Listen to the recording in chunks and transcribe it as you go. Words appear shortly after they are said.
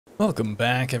Welcome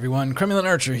back, everyone. Cremulent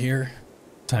Archer here.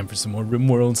 Time for some more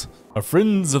RimWorld. Our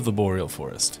friends of the Boreal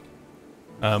Forest.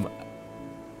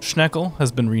 Schneckle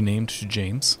has been renamed to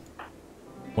James,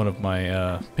 one of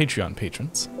my Patreon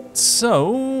patrons.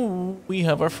 So, we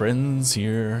have our friends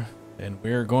here, and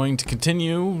we're going to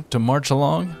continue to march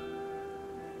along.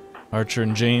 Archer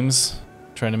and James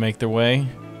trying to make their way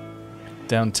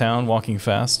downtown, walking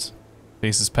fast.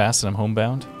 Faces past and I'm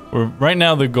homebound. Right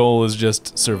now the goal is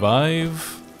just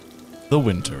survive the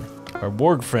winter. Our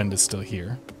Borg friend is still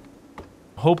here,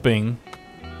 hoping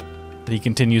that he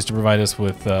continues to provide us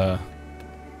with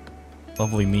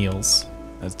lovely meals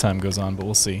as time goes on, but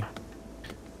we'll see. A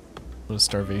little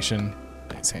starvation.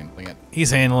 He's handling it.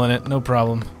 He's handling it, no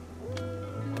problem.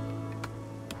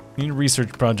 We need a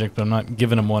research project, but I'm not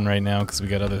giving him one right now because we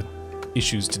got other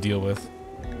issues to deal with.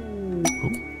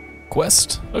 Ooh.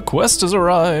 Quest. A quest has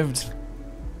arrived.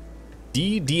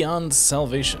 Dion's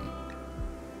salvation.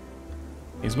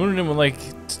 He's wounded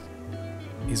and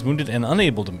he's wounded and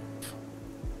unable to move.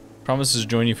 Promises to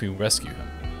join you if we rescue him.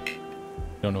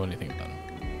 Don't know anything about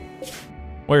him.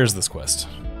 Where is this quest?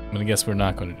 I'm gonna guess we're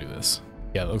not going to do this.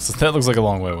 Yeah, that looks like a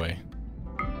long way away.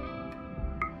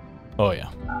 Oh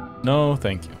yeah. No,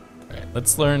 thank you. All right,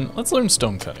 let's learn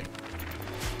stone cutting.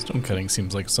 Stone cutting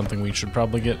seems like something we should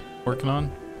probably get working on.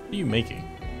 What are you making?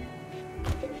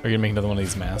 Are you gonna make another one of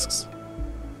these masks?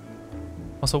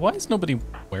 Also, why is nobody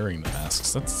wearing the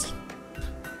masks?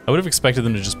 I would have expected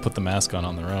them to just put the mask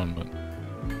on their own, but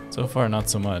so far not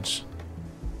so much.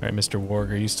 All right, Mr. Warg,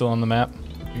 are you still on the map?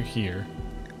 You're here.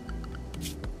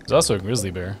 There's also a grizzly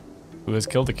bear who has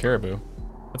killed a caribou.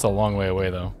 That's a long way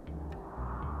away, though.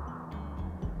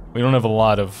 We don't have a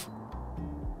lot of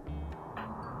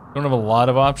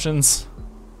options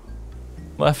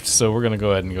left, so we're gonna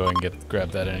go ahead and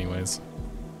grab that anyways.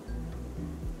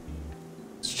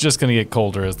 It's just gonna get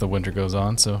colder as the winter goes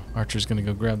on, so Archer's gonna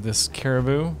go grab this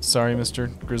caribou. Sorry, Mr.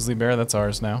 Grizzly Bear, that's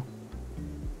ours now.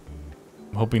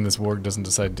 I'm hoping this warg doesn't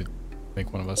decide to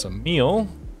make one of us a meal.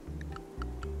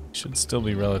 Should still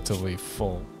be relatively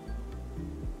full.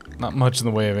 Not much in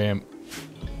the way of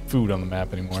food on the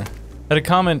map anymore. I had a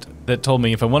comment that told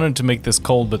me if I wanted to make this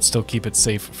cold but still keep it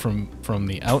safe from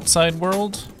the outside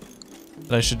world,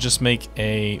 that I should just make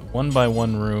a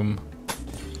 1x1 room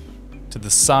to the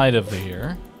side of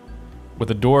here, with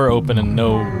a door open and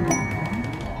no...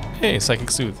 Hey,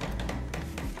 Psychic Soothe.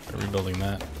 Rebuilding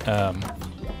that.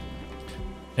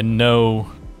 And no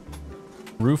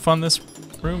roof on this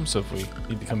room, so if we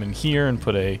need to come in here and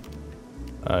put a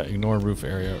ignore roof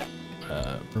area,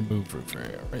 remove roof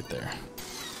area right there.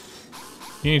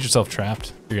 You get yourself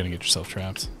trapped. You're gonna get yourself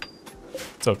trapped.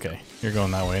 It's okay. You're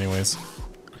going that way anyways.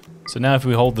 So now if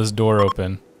we hold this door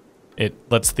open, it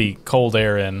lets the cold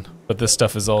air in, but this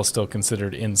stuff is all still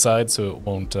considered inside, so it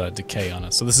won't decay on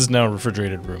us. So this is now a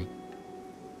refrigerated room.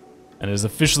 And it is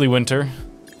officially winter.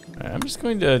 I'm just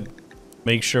going to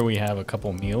make sure we have a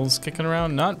couple meals kicking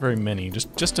around. Not very many,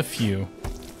 just a few.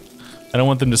 I don't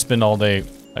want them to spend all day.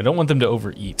 I don't want them to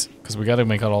overeat, because we gotta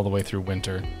make it all the way through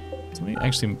winter. So let me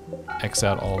actually X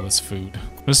out all this food.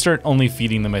 I'm gonna start only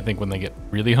feeding them, I think, when they get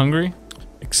really hungry.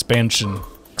 Expansion.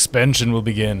 Expansion will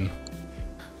begin.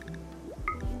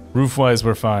 Roof-wise,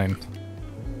 we're fine.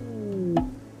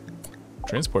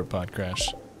 Transport pod crash.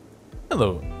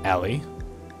 Hello, Allie.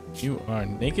 You are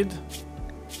naked?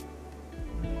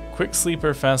 Quick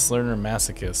sleeper, fast learner,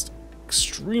 masochist.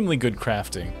 Extremely good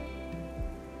crafting.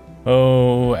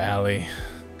 Oh, Allie.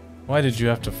 Why did you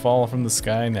have to fall from the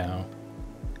sky now?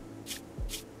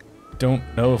 Don't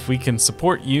know if we can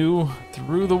support you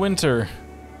through the winter.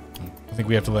 I think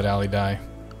we have to let Allie die.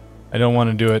 I don't want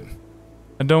to do it.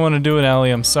 I don't want to do it, Allie.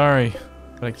 I'm sorry,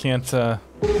 but I can't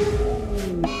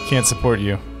support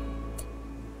you.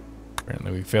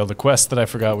 Apparently we failed a quest that I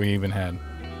forgot we even had.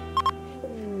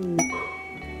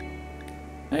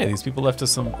 Hey, these people left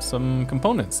us some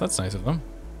components. That's nice of them.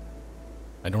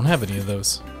 I don't have any of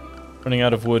those. Running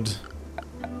out of wood.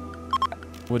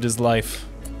 Wood is life.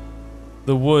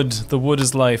 The wood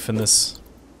is life in this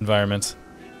environment.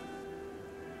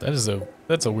 That's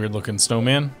a weird looking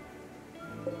snowman.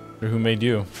 Or who made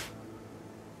you?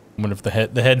 I wonder if the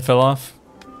head fell off.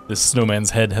 This snowman's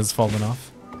head has fallen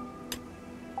off.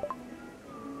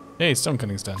 Hey, stone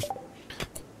cutting's done.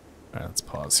 Alright, let's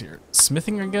pause here.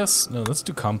 Smithing, I guess? No, let's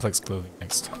do complex clothing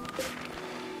next.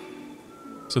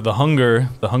 So the hunger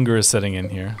is setting in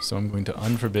here, so I'm going to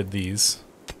unforbid these.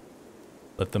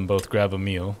 Let them both grab a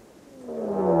meal.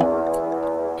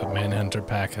 A manhunter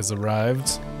pack has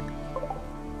arrived.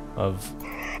 Of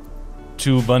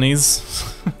 2 bunnies.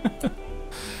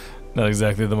 Not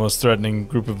exactly the most threatening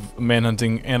group of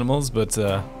manhunting animals, but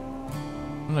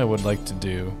what I would like to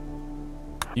do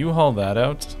You haul that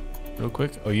out real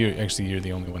quick. Oh, you're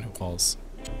the only one who hauls.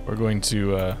 We're going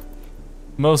to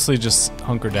mostly just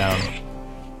hunker down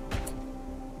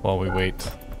while we wait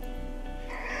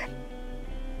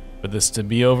for this to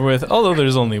be over with. Although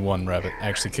there's only one rabbit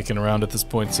actually kicking around at this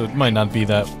point, so it might not be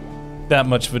that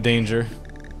much of a danger.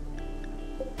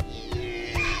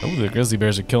 Oh, the grizzly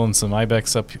bears are killing some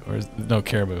ibex up here. Or no,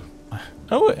 caribou.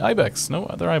 Oh, ibex. No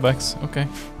other ibex. Okay.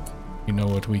 You know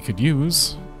what we could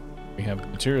use. We have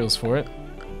materials for it.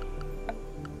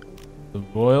 The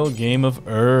Royal Game of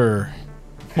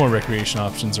More recreation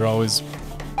options are always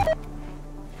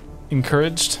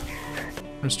encouraged.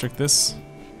 Restrict this.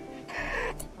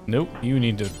 Nope, you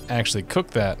need to actually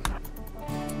cook that.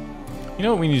 You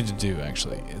know what we need to do,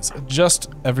 actually, is adjust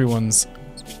everyone's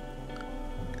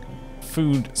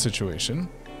food situation.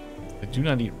 I do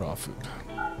not eat raw food.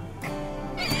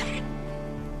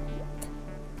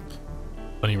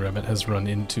 Bunny Rabbit has run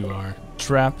into our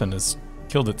trap and has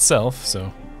killed itself,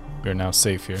 so we are now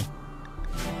safe here.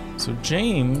 So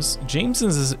James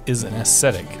is an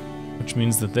ascetic, which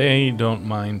means that they don't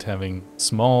mind having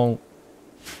small,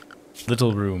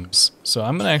 little rooms. So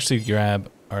I'm gonna actually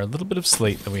grab our little bit of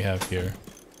slate that we have here,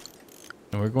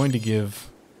 and we're going to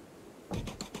give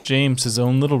James his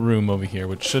own little room over here,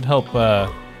 which should help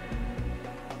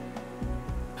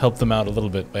help them out a little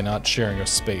bit by not sharing a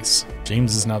space.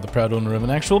 James is now the proud owner of an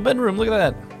actual bedroom. Look at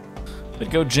that. Way to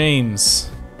go,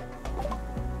 James.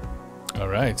 All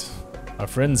right, our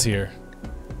friends here.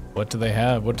 What do they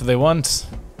have? What do they want?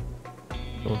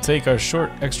 We'll take our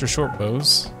extra short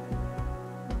bows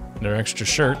and our extra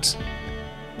shirt.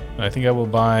 And I think I will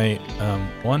buy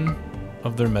one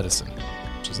of their medicine,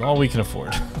 which is all we can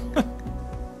afford.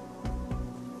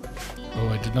 Oh,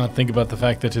 I did not think about the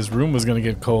fact that his room was going to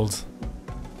get cold.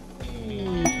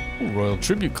 Ooh, Royal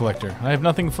Tribute Collector. I have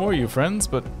nothing for you, friends,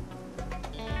 but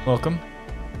welcome.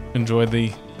 Enjoy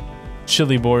the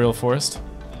chilly boreal forest.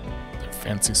 Their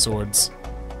fancy swords.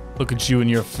 Look at you and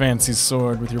your fancy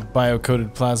sword with your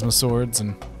bio-coated plasma swords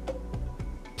and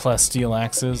plasteel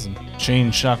axes and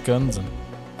chain shotguns and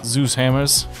Zeus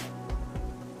hammers.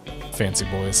 Fancy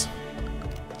boys.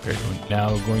 We're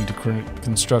now going to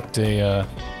construct a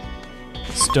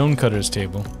stonecutter's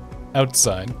table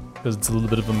outside because it's a little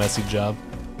bit of a messy job.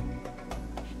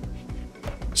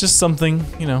 Just something,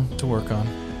 you know, to work on.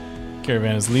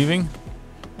 Caravan is leaving.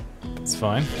 It's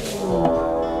fine.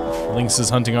 Lynx is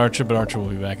hunting Archer, but Archer will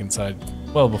be back inside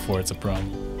well before it's a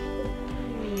problem.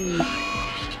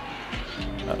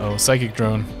 Uh-oh, psychic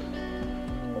drone.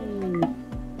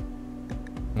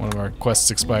 One of our quests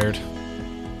expired.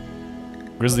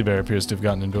 Grizzly bear appears to have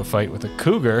gotten into a fight with a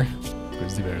cougar.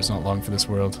 Grizzly bear is not long for this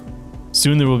world.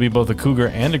 Soon there will be both a cougar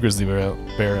and a grizzly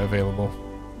bear available.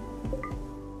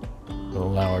 We'll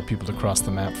allow our people to cross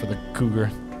the map for the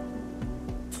cougar.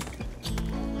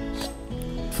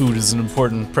 Food is an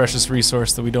important, precious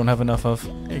resource that we don't have enough of.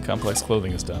 Hey, complex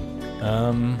clothing is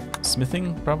done.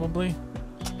 Smithing, probably?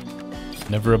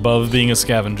 Never above being a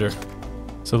scavenger.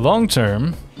 So long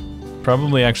term,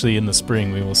 probably actually in the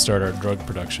spring, we will start our drug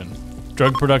production.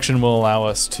 Drug production will allow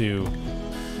us to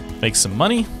make some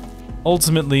money.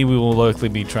 Ultimately, we will likely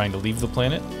be trying to leave the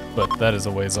planet, but that is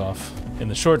a ways off. In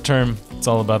the short term, it's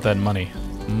all about that money.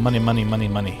 Money, money, money,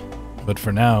 money. But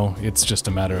for now, it's just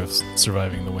a matter of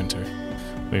surviving the winter.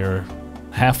 We are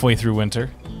halfway through winter.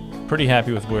 Pretty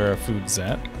happy with where our food's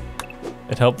at.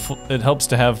 It helps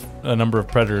to have a number of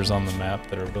predators on the map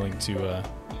that are willing to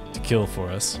kill for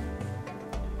us.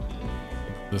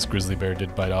 This grizzly bear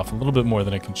did bite off a little bit more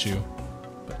than it can chew.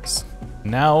 But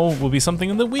now will be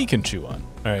something that we can chew on.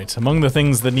 All right, among the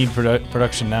things that need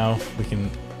production now, we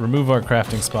can remove our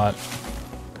crafting spot,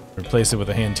 replace it with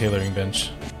a hand tailoring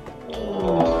bench.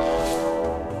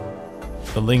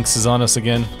 The lynx is on us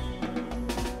again.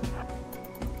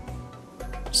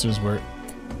 As soon as we're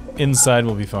inside,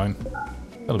 we'll be fine.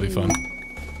 That'll be fun.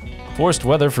 Forced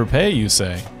weather for pay, you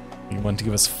say? You want to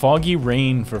give us foggy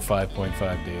rain for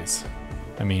 5.5 days.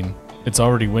 I mean, it's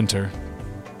already winter.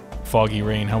 Foggy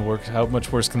rain, how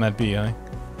much worse can that be, eh?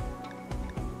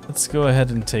 Let's go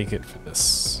ahead and take it for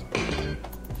this.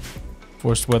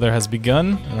 Forced weather has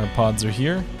begun, and our pods are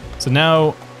here. So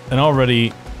now, an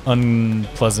already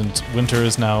unpleasant winter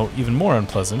is now even more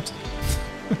unpleasant.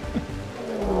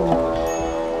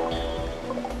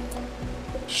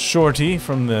 Shorty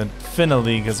from the Finna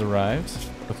League has arrived,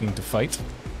 looking to fight.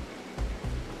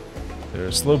 They're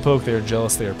slowpoke, they are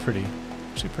jealous, they are pretty.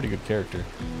 Actually a pretty good character,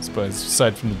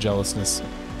 aside from the jealousness.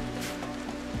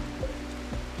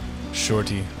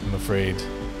 Shorty, I'm afraid.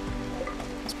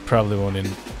 This probably won't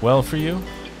end well for you.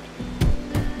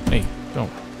 Hey,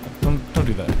 don't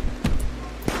do that.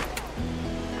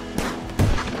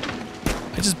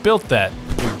 I just built that,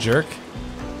 you jerk.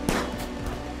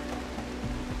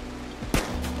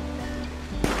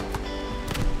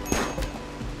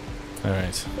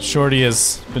 Alright, Shorty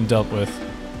has been dealt with.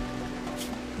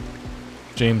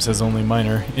 James has only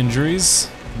minor injuries.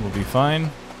 We'll be fine.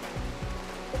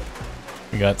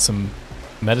 We got some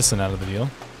medicine out of the deal.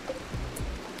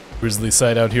 Grizzly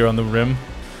sight out here on the rim.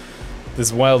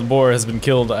 This wild boar has been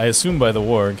killed, I assume, by the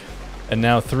warg, and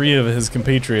now 3 of his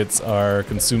compatriots are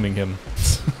consuming him.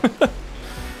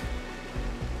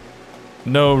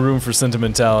 No room for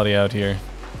sentimentality out here.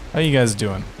 How you guys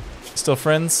doing? Still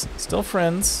friends? Still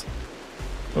friends.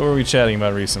 What were we chatting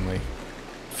about recently?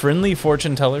 Friendly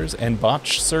fortune tellers and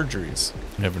botched surgeries.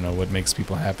 You never know what makes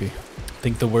people happy. I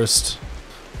think the worst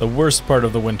part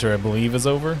of the winter, I believe, is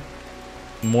over.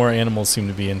 More animals seem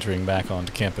to be entering back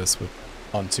onto campus,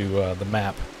 onto the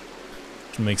map,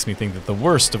 which makes me think that the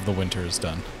worst of the winter is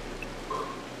done.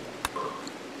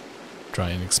 Try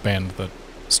and expand the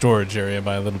storage area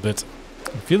by a little bit.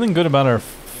 I'm feeling good about our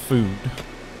food.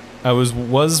 I was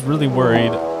really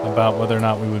worried about whether or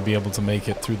not we would be able to make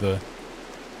it through the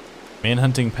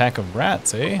manhunting pack of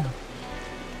rats, eh?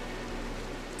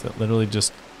 Is that literally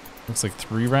just looks like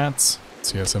 3 rats?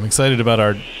 So yes, I'm excited about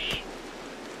our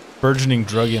burgeoning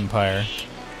drug empire,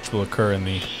 which will occur in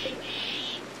the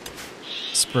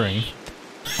spring.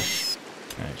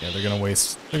 Alright, yeah, they're gonna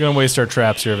waste our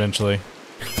traps here eventually.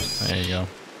 There you go.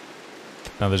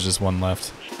 Now there's just 1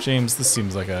 left. James, this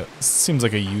seems like a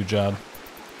you job.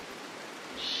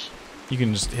 You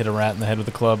can just hit a rat in the head with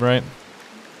a club, right?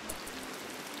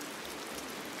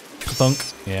 Thunk.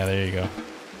 Yeah, there you go.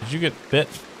 Did you get bit?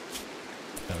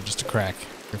 No, just a crack.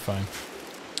 You're fine.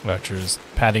 Archer is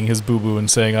patting his boo-boo and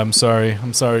saying, I'm sorry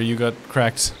you got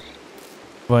cracked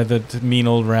by the mean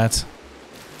old rat.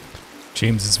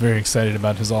 James is very excited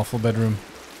about his awful bedroom.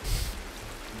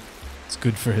 It's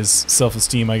good for his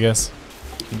self-esteem, I guess.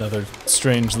 Another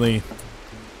strangely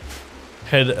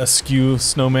head askew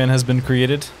snowman has been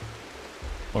created.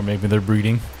 Or maybe they're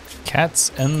breeding. Cats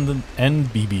and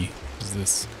BB. What is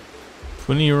this?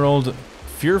 20-year-old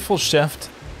fearful chef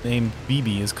named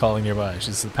BB is calling nearby.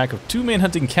 She says a pack of 2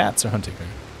 manhunting cats are hunting her.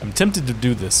 I'm tempted to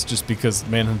do this just because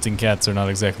manhunting cats are not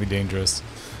exactly dangerous.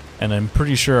 And I'm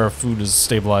pretty sure our food is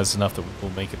stabilized enough that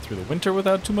we'll make it through the winter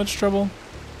without too much trouble.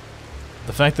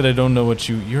 The fact that I don't know what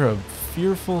you're a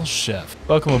fearful chef.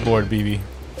 Welcome aboard, BB.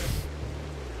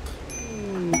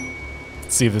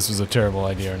 Let's see if this was a terrible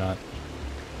idea or not.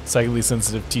 Psychically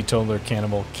sensitive, teetotaler,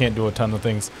 cannibal, can't do a ton of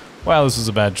things. Wow, this was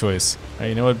a bad choice. Alright,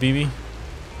 you know what, BB?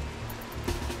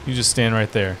 You just stand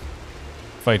right there.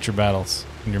 Fight your battles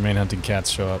when your manhunting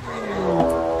cats show up.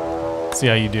 See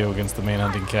how you do against the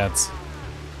manhunting cats.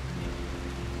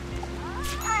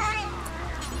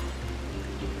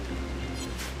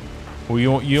 Well,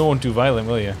 you won't do violent,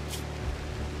 will you?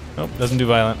 Nope, doesn't do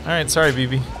violent. Alright, sorry,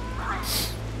 BB.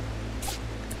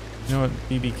 You know what,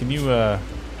 BB, can you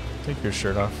take your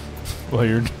shirt off while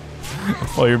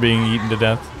you're being eaten to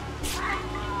death?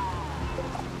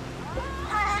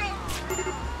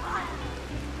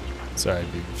 Sorry,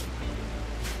 BB.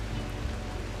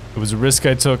 It was a risk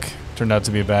I took. Turned out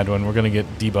to be a bad one. We're gonna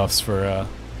get debuffs for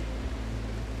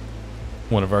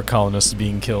one of our colonists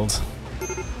being killed.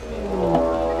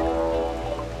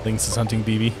 Lynx is hunting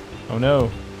BB. Oh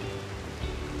no.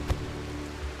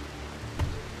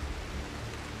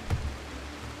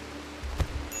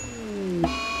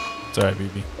 It's alright,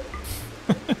 BB.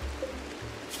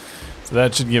 So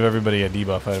that should give everybody a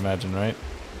debuff, I imagine, right?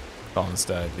 Colonist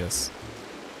died, yes.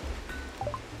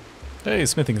 Hey,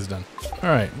 smithing is done.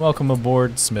 Alright, welcome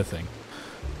aboard smithing.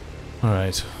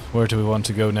 Alright, where do we want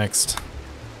to go next?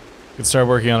 We can start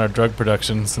working on our drug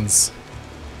production since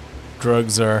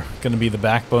drugs are going to be the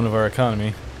backbone of our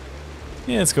economy.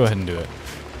 Yeah, let's go ahead and do it.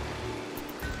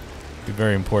 It'd be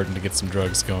very important to get some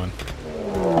drugs going.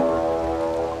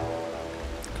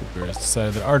 Cooper has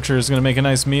decided that Archer is going to make a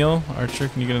nice meal. Archer,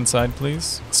 can you get inside,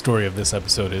 please? The story of this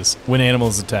episode is when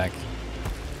animals attack.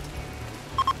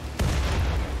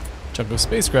 Chunk of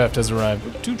spacecraft has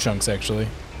arrived. 2 chunks, actually.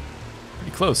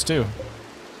 Pretty close, too.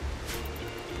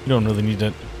 You don't really need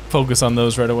to focus on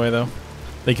those right away, though.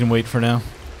 They can wait for now.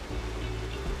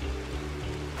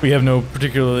 We have no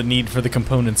particular need for the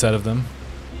components out of them.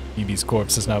 BB's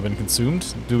corpse has now been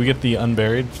consumed. Do we get the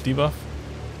unburied debuff?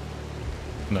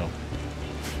 No.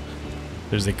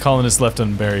 There's a colonist left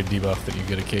unburied debuff that you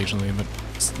get occasionally, but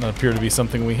it does not appear to be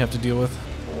something we have to deal with.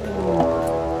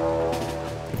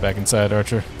 Get back inside,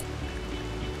 Archer.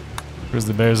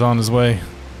 Grizzly Bear's on his way.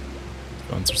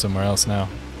 Going through somewhere else now.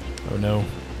 Oh no.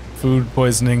 Food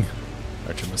poisoning.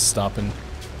 Archer must stop and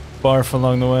barf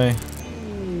along the way.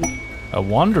 A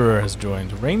wanderer has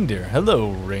joined. Reindeer.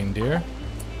 Hello, reindeer.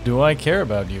 Do I care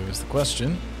about you is the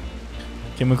question.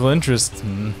 Chemical interest.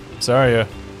 Sorry,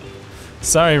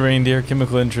 reindeer.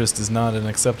 Chemical interest is not an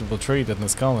acceptable trait in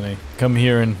this colony. Come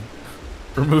here and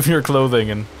remove your clothing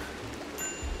and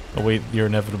await your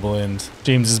inevitable end.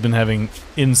 James has been having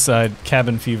inside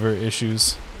cabin fever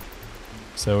issues,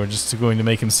 so we're just going to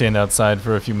make him stand outside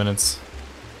for a few minutes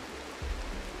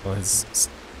while his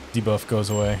debuff goes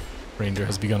away. Reindeer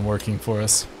has begun working for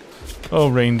us. Oh,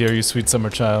 reindeer, you sweet summer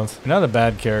child. You're not a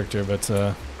bad character,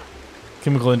 but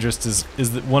chemical interest is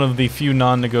one of the few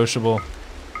non-negotiable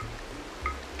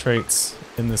traits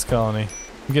in this colony.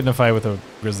 I'm getting in a fight with a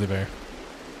grizzly bear.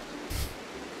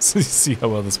 So you see how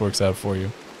well this works out for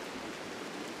you.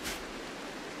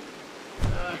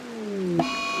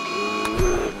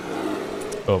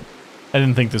 Oh, I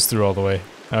didn't think this through all the way.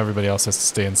 Now everybody else has to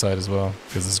stay inside as well,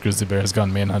 because this grizzly bear has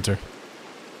gone manhunter.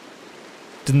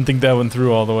 Didn't think that one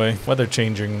through all the way. Weather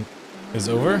changing is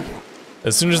over.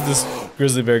 As soon as this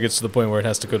grizzly bear gets to the point where it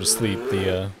has to go to sleep,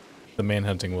 the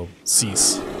manhunting will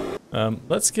cease.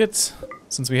 Let's get,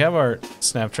 since we have our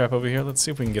snap trap over here, let's see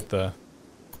if we can get the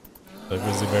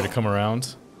grizzly bear to come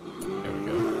around. There we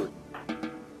go.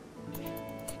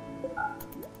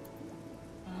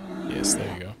 Yes,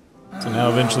 there you go. So now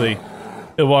eventually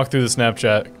he'll walk through the snap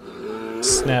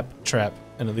trap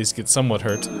and at least get somewhat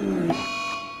hurt.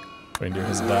 Reindeer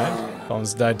has died.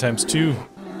 Collins died ×2.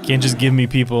 Can't just give me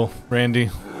people,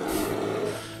 Randy.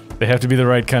 They have to be the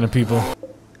right kind of people.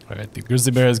 Alright, the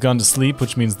grizzly bear has gone to sleep,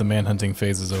 which means the manhunting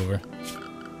phase is over.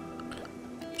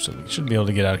 So we should be able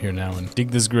to get out here now and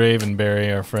dig this grave and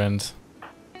bury our friend.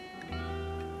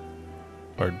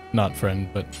 Or not friend,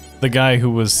 but the guy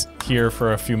who was here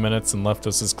for a few minutes and left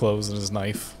us his clothes and his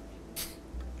knife.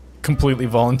 Completely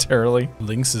voluntarily.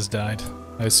 Lynx has died.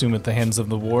 I assume at the hands of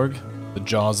the warg. The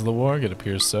jaws of the warg, it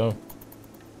appears so.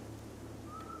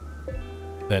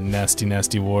 That nasty,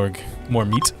 nasty warg. More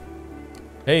meat.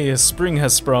 Hey, a spring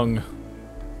has sprung.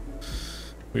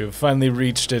 We have finally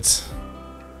reached it.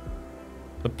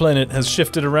 The planet has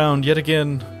shifted around yet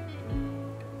again.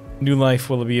 New life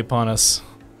will be upon us.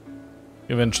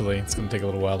 Eventually. It's going to take a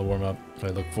little while to warm up. I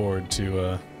look forward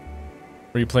to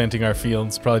replanting our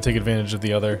fields. Probably take advantage of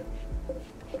the other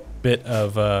bit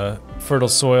of fertile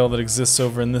soil that exists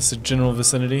over in this general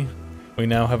vicinity. We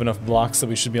now have enough blocks that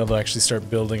we should be able to actually start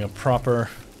building a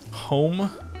proper home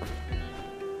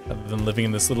rather than living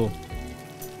in this little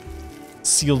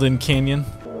sealed-in canyon.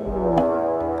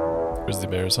 Grizzly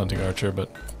bear is hunting Archer,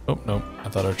 but oh no, I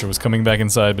thought Archer was coming back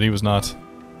inside, but he was not.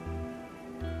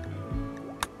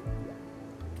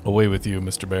 Away with you,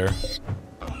 Mr. Bear.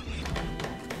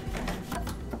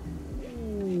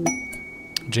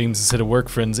 James has hit a work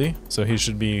frenzy, so he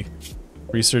should be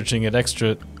researching at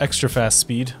extra fast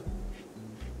speed,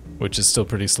 which is still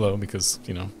pretty slow because,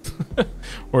 you know,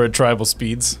 we're at tribal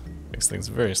speeds. Makes things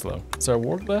very slow. Is our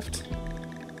warg left?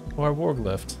 Oh, our warg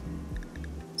left.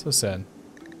 So sad.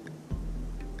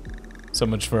 So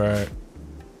much for our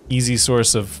easy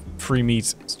source of free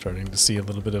meat. Starting to see a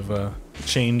little bit of a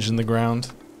change in the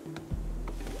ground.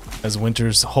 As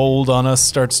winter's hold on us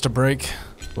starts to break.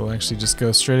 We'll actually just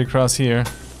go straight across here.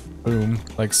 Boom,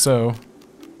 like so.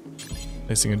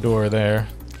 Placing a door there.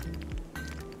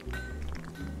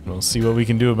 We'll see what we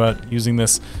can do about using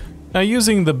this. Now,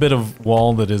 using the bit of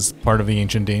wall that is part of the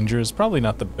ancient danger is probably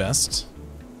not the best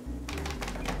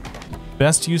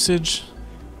usage.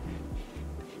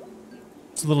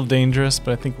 It's a little dangerous,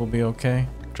 but I think we'll be okay.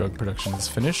 Drug production is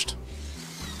finished.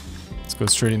 Let's go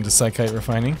straight into psychite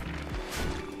refining,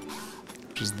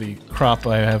 which is the crop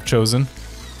I have chosen.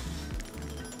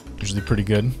 Usually pretty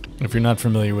good. And if you're not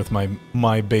familiar with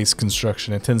my base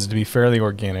construction, it tends to be fairly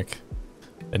organic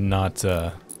and not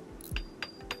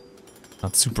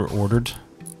super ordered.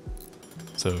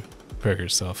 So prepare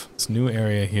yourself. This new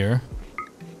area here.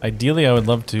 Ideally, I would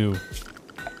love to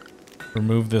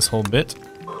remove this whole bit.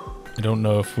 I don't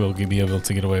know if we'll be able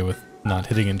to get away with not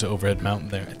hitting into overhead mountain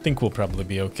there. I think we'll probably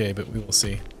be okay, but we will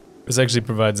see. This actually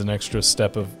provides an extra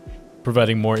step of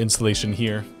providing more insulation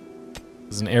here.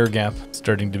 There's an air gap,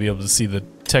 starting to be able to see the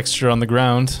texture on the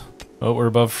ground. Oh, we're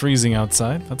above freezing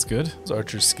outside. That's good. Those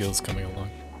Archer's skills coming along.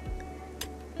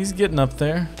 He's getting up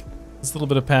there. This little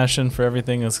bit of passion for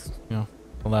everything is, you know,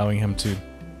 allowing him to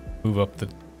move up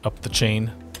the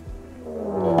chain.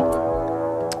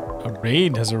 A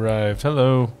raid has arrived.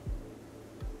 Hello.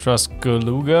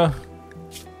 Truscoluga.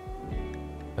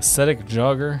 Ascetic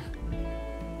jogger.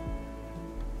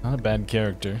 Not a bad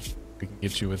character. We can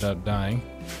get you without dying.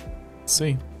 Let's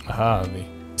see. Aha, the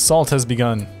assault has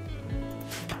begun.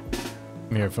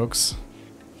 Come here, folks.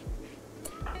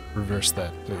 Reverse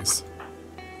that, please.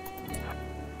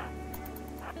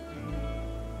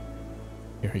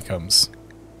 Here he comes.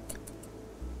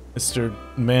 Mr.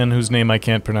 Man whose name I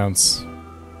can't pronounce.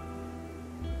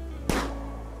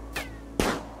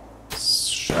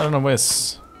 Shot on a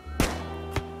whiz.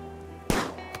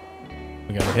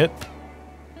 We got a hit.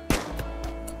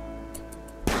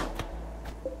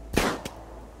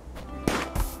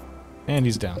 And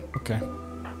he's down. Okay.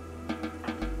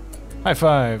 High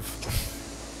five.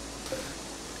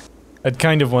 I'd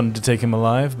kind of wanted to take him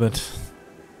alive, but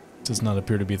does not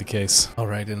appear to be the case.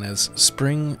 Alright, and as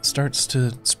spring starts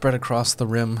to spread across the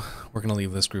rim, we're going to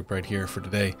leave this group right here for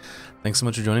today. Thanks so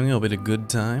much for joining me. I hope you had a good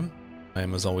time. I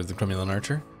am, as always, the Cromulent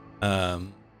Archer.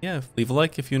 Yeah, leave a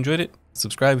like if you enjoyed it.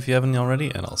 Subscribe if you haven't already,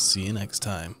 and I'll see you next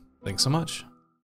time. Thanks so much.